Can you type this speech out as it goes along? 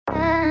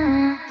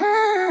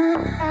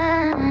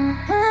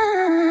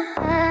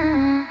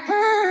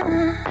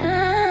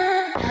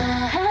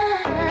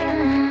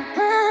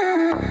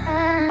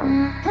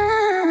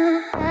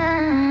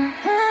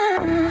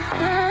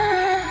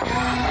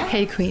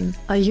Queen.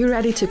 Are you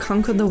ready to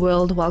conquer the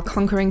world while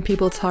conquering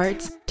people's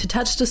hearts? To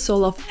touch the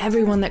soul of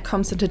everyone that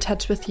comes into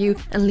touch with you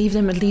and leave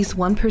them at least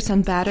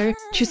 1% better?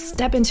 To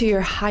step into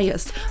your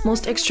highest,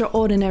 most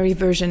extraordinary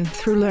version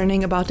through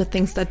learning about the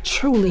things that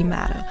truly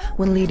matter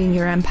when leading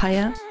your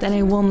empire? Then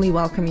I warmly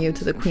welcome you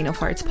to the Queen of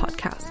Hearts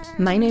podcast.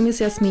 My name is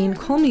Yasmin,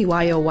 call me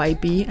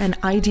YOYB, and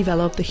I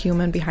develop the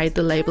human behind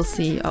the label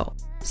CEO.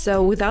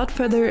 So without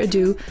further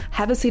ado,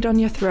 have a seat on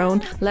your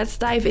throne, let's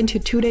dive into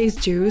today's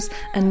juice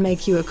and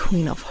make you a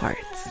Queen of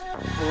Hearts.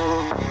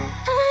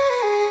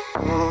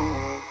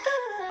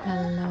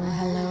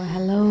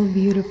 Hello,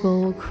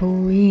 beautiful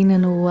queen,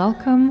 and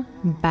welcome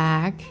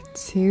back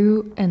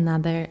to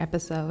another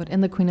episode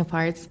in the Queen of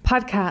Hearts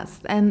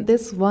podcast. And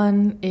this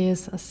one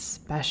is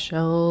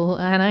special,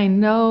 and I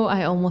know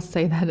I almost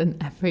say that in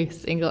every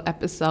single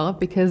episode,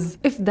 because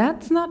if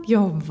that's not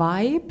your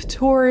vibe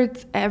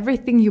towards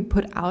everything you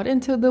put out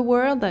into the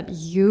world, that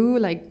you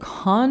like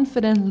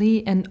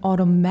confidently and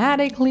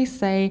automatically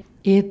say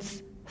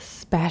it's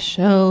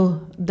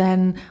special,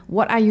 then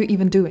what are you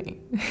even doing?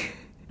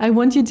 I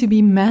want you to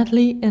be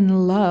madly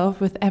in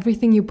love with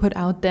everything you put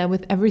out there,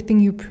 with everything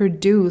you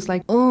produce.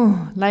 Yes,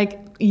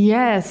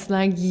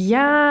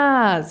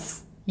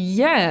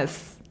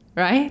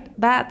 right?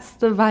 That's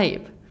the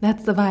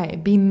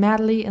vibe. Be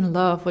madly in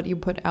love with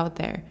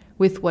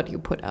what you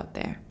put out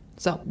there.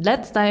 So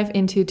let's dive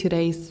into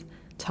today's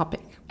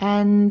topic.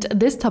 And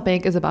this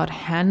topic is about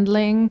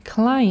handling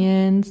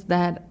clients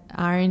that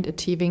aren't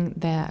achieving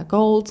their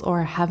goals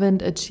or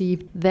haven't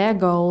achieved their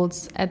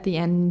goals at the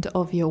end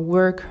of your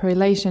work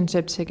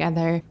relationship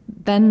together.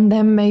 Then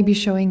them maybe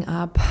showing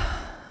up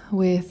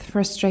with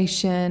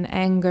frustration,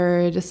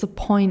 anger,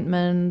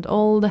 disappointment,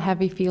 all the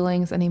heavy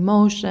feelings and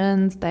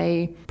emotions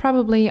they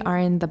probably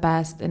aren't the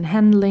best in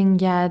handling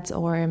yet,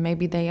 or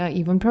maybe they are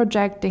even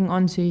projecting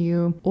onto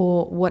you,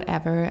 or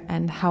whatever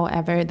and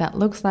however that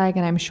looks like.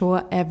 And I'm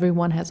sure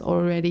everyone has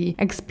already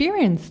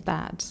experienced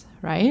that,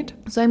 right?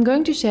 So I'm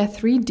going to share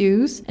 3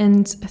 do's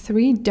and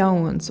 3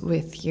 don'ts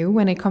with you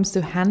when it comes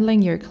to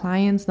handling your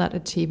clients not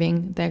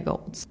achieving their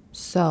goals.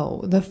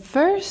 So the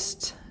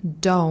first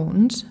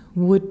don't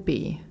would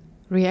be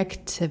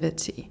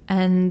reactivity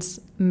and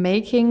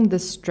making the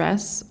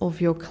stress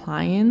of your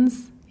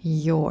clients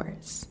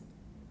yours,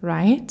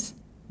 right?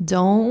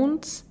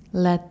 Don't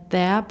let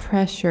their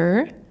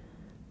pressure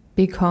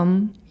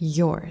become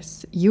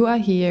yours. You are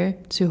here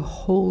to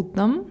hold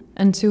them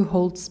and to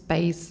hold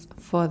space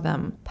for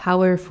them,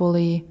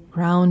 powerfully,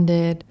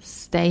 grounded,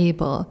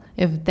 stable.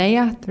 If they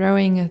are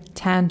throwing a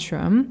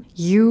tantrum,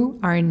 you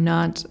are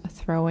not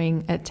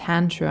throwing a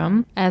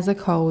tantrum as a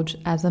coach,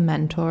 as a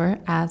mentor,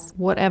 as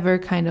whatever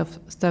kind of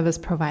service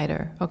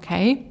provider,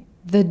 okay?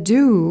 The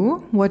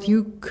do, what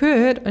you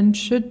could and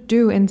should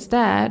do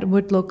instead,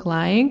 would look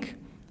like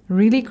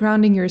really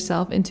grounding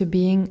yourself into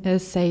being a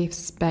safe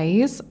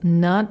space,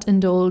 not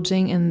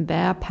indulging in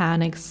their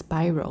panic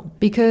spiral.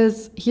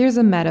 Because here's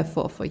a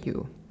metaphor for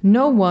you.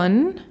 No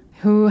one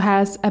who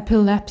has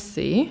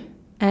epilepsy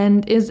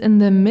and is in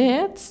the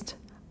midst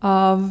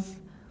of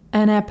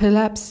an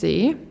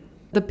epilepsy,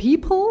 the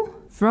people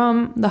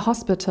from the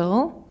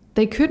hospital,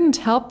 they couldn't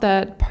help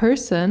that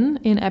person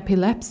in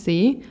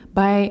epilepsy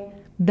by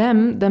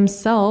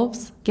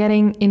themselves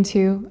getting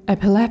into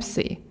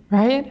epilepsy,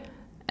 right?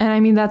 And I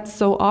mean, that's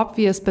so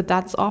obvious, but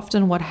that's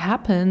often what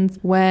happens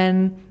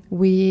when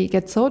we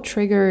get so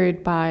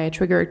triggered by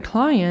triggered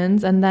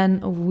clients, and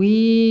then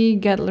we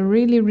get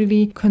really,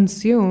 really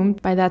consumed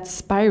by that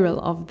spiral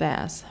of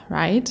theirs,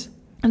 right?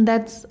 And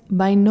that's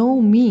by no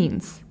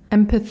means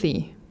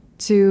empathy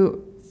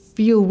to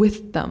feel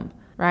with them,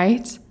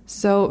 right?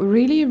 So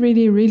really,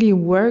 really, really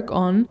work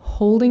on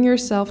holding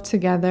yourself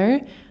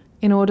together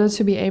in order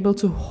to be able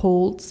to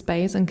hold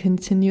space and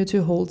continue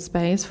to hold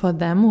space for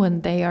them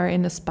when they are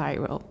in a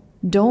spiral.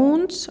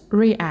 Don't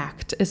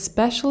react,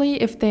 especially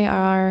if they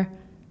are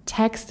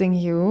texting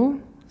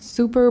you,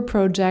 super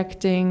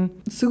projecting,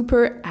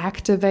 super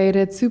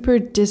activated, super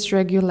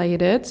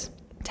dysregulated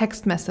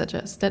text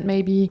messages that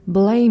maybe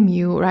blame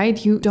you,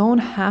 right? You don't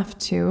have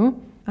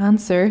to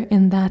answer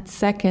in that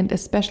second,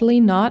 especially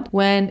not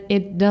when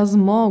it does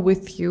more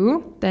with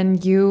you than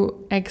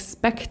you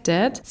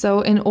expected.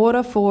 So in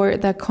order for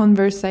that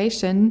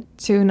conversation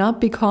to not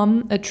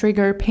become a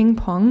trigger ping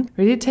pong,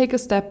 really take a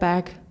step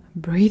back,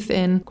 breathe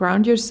in,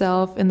 ground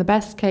yourself. In the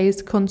best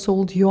case,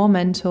 consult your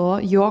mentor,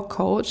 your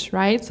coach,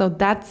 right? So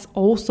that's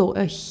also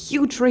a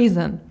huge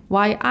reason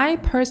why I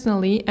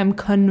personally am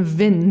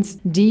convinced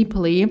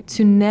deeply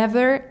to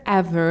never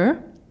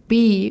ever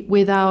be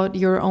without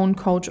your own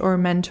coach or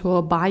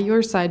mentor by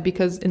your side,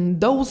 because in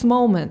those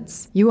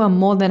moments, you are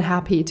more than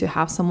happy to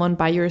have someone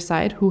by your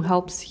side who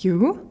helps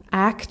you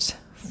act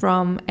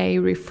from a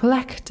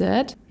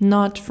reflected,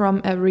 not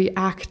from a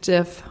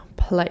reactive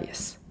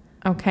place,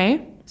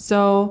 okay?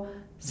 So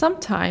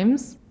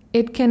sometimes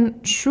it can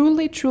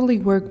truly, truly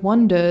work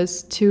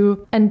wonders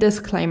to, and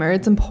disclaimer,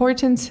 it's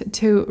important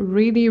to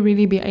really,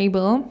 really be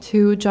able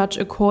to judge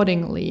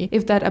accordingly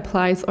if that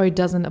applies or it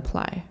doesn't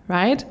apply,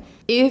 right?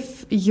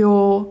 If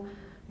your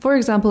for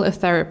example, a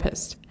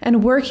therapist,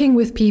 and working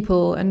with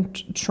people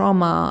and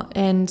trauma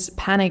and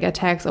panic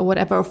attacks or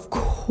whatever, of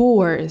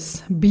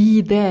course,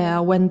 be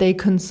there when they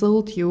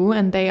consult you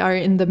and they are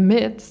in the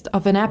midst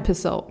of an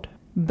episode.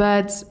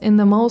 But in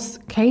the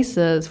most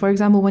cases, for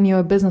example, when you're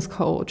a business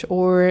coach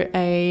or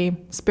a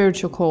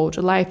spiritual coach,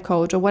 a life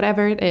coach, or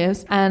whatever it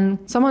is, and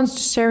someone's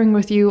just sharing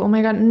with you, oh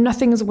my God,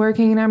 nothing is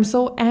working and I'm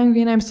so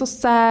angry and I'm so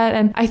sad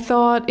and I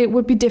thought it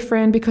would be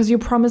different because you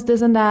promised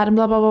this and that and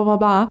blah, blah, blah, blah,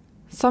 blah.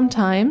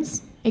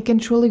 Sometimes it can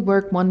truly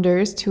work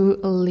wonders to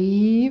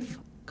leave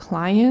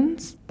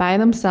clients by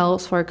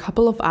themselves for a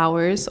couple of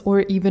hours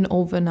or even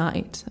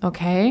overnight,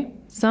 okay?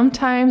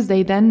 Sometimes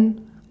they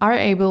then are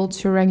able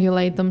to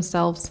regulate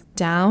themselves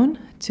down,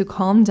 to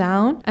calm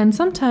down. And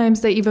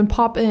sometimes they even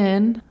pop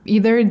in,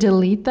 either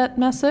delete that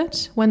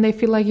message when they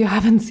feel like you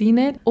haven't seen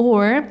it,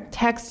 or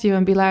text you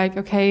and be like,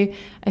 okay,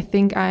 I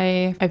think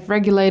I've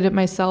regulated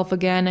myself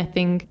again. I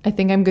think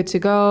I'm good to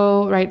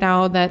go. Right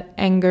now that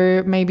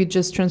anger maybe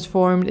just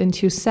transformed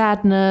into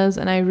sadness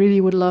and I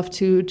really would love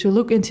to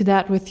look into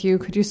that with you.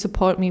 Could you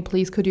support me,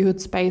 please? Could you hold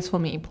space for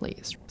me,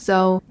 please?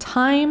 So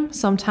time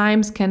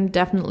sometimes can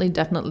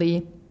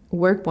definitely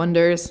work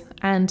wonders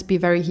and be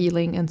very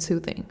healing and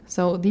soothing.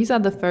 So these are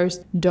the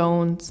first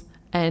don'ts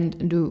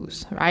and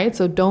do's, right?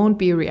 So don't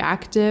be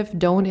reactive,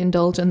 don't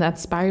indulge in that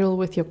spiral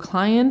with your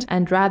client,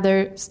 and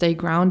rather stay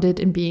grounded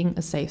in being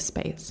a safe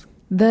space.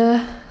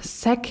 The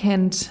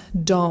second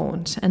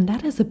don't, and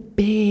that is a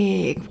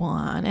big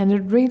one, and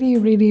it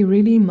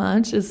really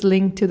much is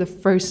linked to the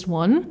first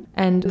one,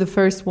 and the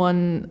first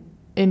one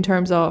in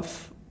terms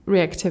of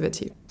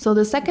reactivity. So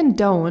the second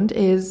don't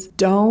is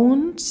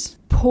don't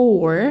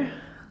pour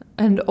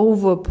and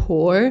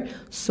overpour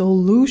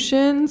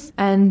solutions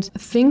and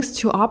things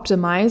to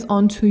optimize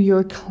onto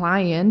your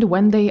client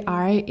when they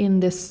are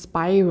in this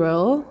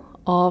spiral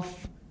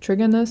of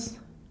triggerness.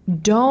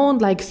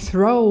 Don't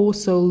throw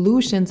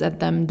solutions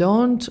at them.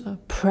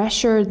 Don't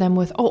pressure them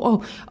with,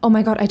 oh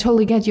my God, I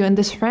totally get you. And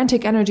this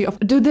frantic energy of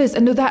do this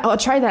and do that. Oh,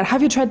 try that.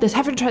 Have you tried this?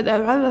 Have you tried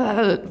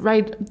that?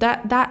 Right?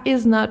 That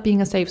is not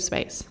being a safe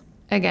space.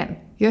 Again,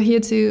 you're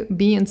here to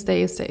be and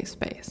stay a safe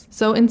space.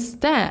 So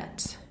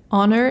instead,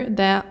 honor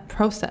that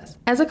process.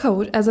 As a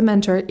coach, as a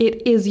mentor,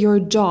 it is your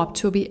job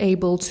to be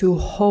able to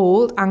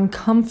hold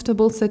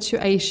uncomfortable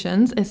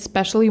situations,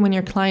 especially when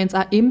your clients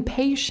are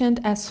impatient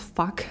as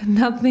fuck.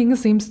 Nothing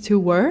seems to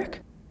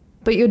work.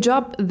 But your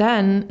job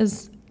then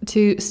is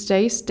to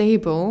stay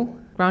stable,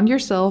 ground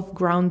yourself,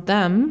 ground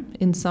them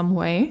in some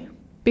way.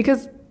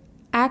 Because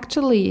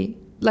actually,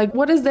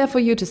 what is there for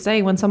you to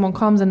say when someone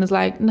comes and is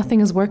like,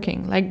 nothing is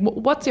working?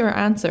 What's your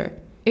answer?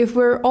 If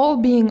we're all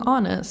being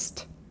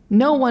honest,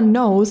 no one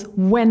knows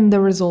when the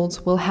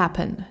results will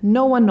happen.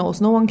 No one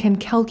knows. No one can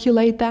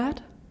calculate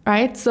that,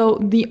 right? So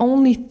the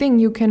only thing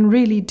you can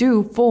really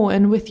do for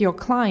and with your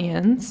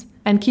clients,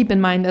 and keep in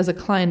mind as a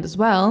client as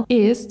well,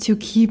 is to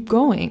keep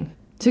going.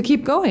 To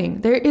keep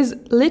going. There is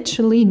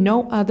literally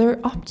no other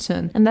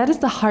option. And that is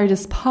the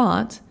hardest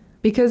part,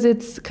 because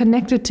it's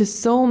connected to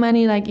so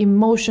many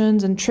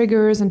emotions and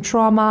triggers and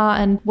trauma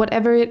and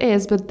whatever it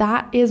is, but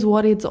that is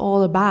what it's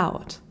all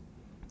about.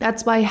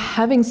 That's why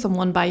having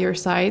someone by your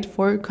side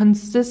for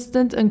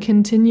consistent and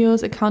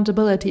continuous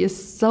accountability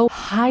is so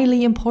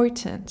highly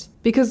important.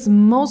 Because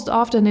most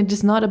often it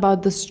is not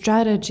about the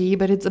strategy,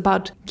 but it's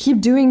about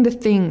keep doing the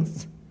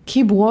things,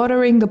 keep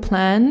watering the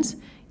plant,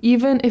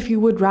 even if you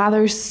would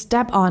rather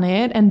step on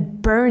it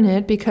and burn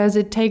it because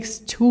it takes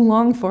too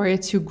long for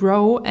it to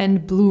grow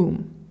and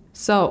bloom.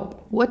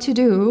 So, what to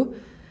do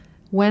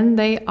when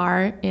they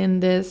are in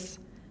this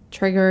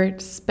triggered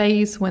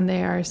space, when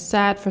they are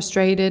sad,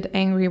 frustrated,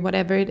 angry,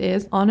 whatever it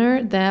is,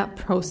 honor that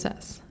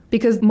process.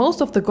 Because most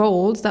of the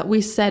goals that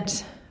we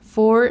set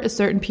for a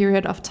certain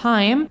period of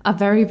time are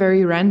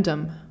very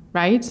random,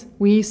 right?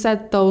 We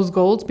set those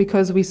goals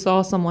because we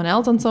saw someone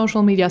else on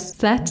social media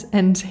set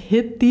and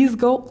hit these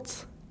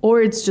goals. Or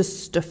it's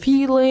just a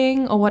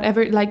feeling or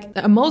whatever.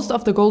 Most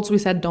of the goals we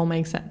set don't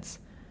make sense.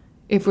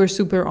 If we're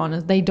super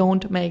honest, they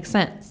don't make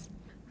sense.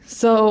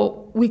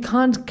 So we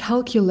can't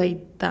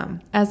calculate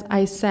them, as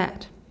I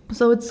said.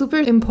 So it's super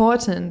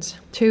important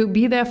to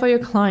be there for your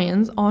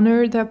clients,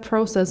 honor their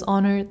process,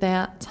 honor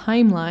their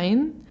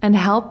timeline, and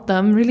help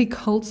them really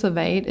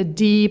cultivate a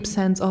deep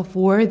sense of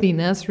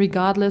worthiness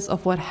regardless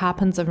of what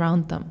happens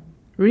around them.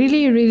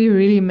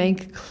 Really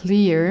make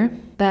clear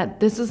that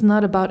this is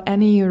not about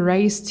any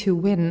race to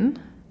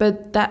win,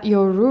 but that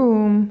your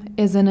room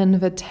is an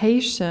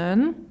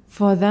invitation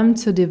for them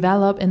to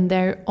develop in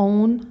their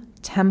own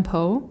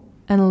tempo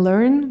and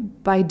learn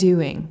by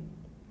doing.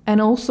 And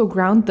also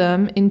ground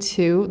them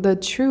into the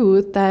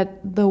truth that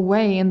the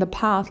way and the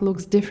path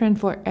looks different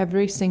for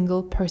every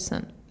single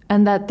person.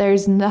 And that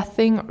there's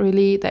nothing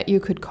really that you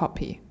could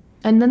copy.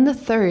 And then the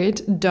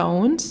third,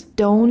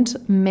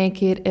 don't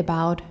make it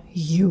about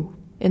you.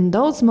 In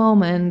those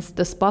moments,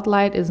 the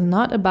spotlight is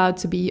not about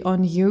to be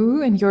on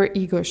you and your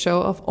ego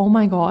show of, oh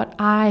my God,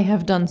 I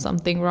have done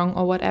something wrong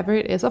or whatever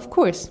it is. Of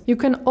course, you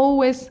can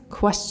always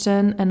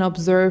question and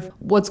observe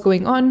what's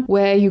going on,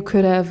 where you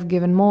could have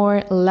given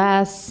more,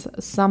 less,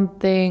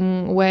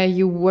 something where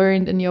you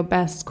weren't in your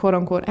best quote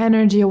unquote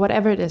energy or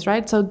whatever it is,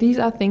 right? So these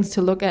are things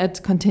to look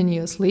at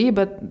continuously,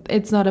 but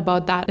it's not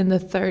about that in the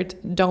third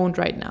don't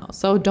right now.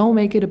 So don't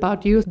make it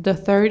about you. The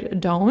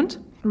third don't.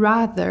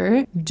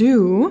 Rather,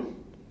 do.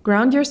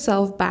 Ground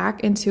yourself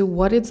back into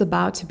what it's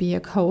about to be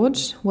a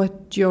coach,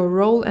 what your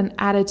role and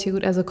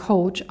attitude as a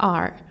coach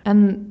are.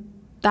 And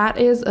that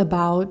is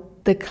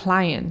about the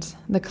client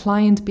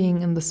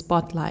being in the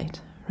spotlight,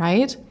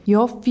 right?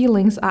 Your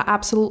feelings are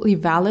absolutely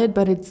valid,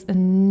 but it's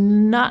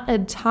not a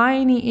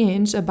tiny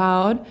inch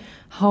about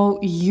how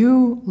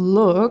you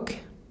look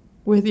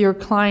with your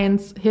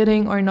clients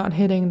hitting or not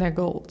hitting their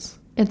goals.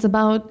 It's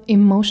about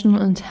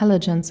emotional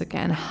intelligence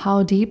again,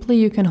 how deeply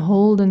you can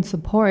hold and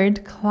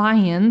support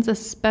clients,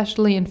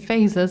 especially in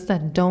phases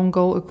that don't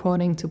go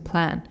according to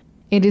plan.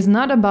 It is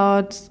not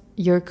about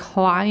your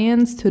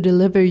clients to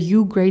deliver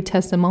you great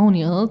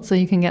testimonials so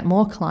you can get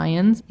more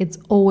clients. It's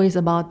always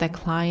about their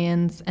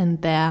clients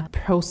and their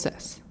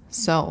process.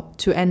 So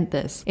to end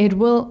this, it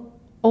will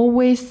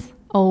always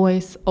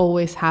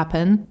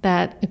happen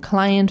that a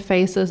client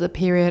faces a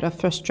period of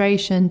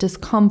frustration,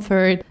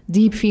 discomfort,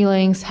 deep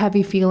feelings,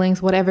 heavy feelings,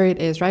 whatever it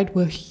is, right?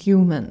 We're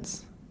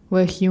humans.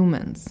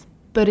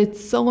 But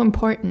it's so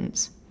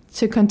important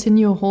to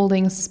continue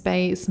holding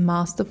space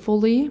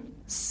masterfully,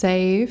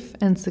 safe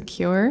and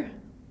secure.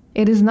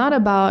 It is not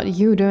about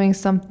you doing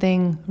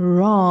something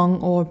wrong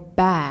or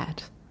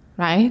bad,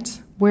 right?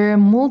 We're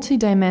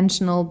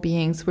multidimensional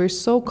beings. We're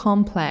so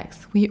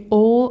complex. We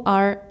all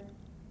are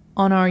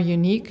on our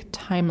unique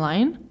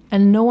timeline,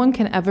 and no one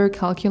can ever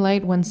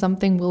calculate when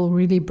something will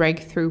really break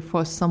through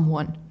for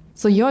someone.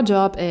 So your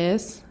job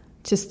is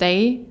to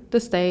stay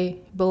the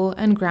stable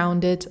and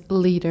grounded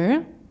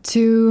leader,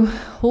 to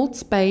hold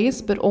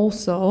space, but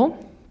also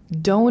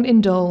don't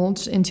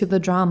indulge into the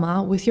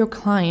drama with your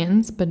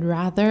clients, but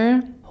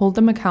rather hold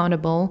them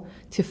accountable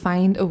to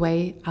find a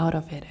way out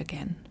of it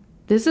again.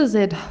 This is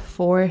it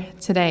for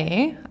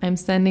today. I'm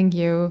sending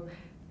you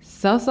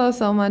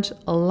so much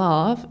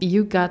love.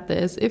 You got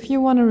this. If you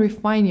want to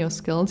refine your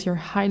skills, you're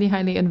highly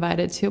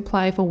invited to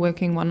apply for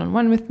working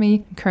one-on-one with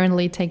me. I'm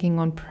currently taking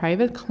on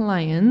private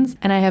clients,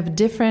 and I have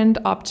different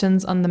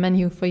options on the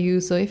menu for you.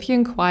 So if you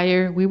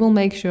inquire, we will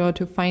make sure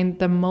to find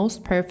the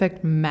most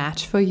perfect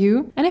match for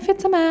you. And if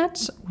it's a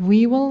match,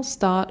 we will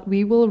start,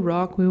 we will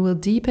rock, we will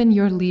deepen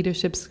your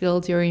leadership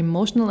skills, your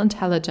emotional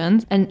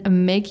intelligence,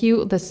 and make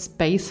you the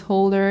space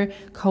holder,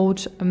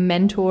 coach,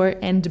 mentor,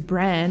 and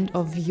brand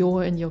of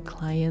your and your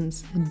clients'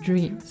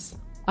 dreams.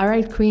 All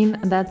right, Queen,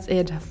 that's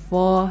it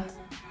for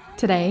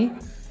today.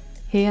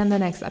 Here in the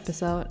next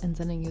episode, and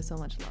sending you so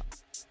much love.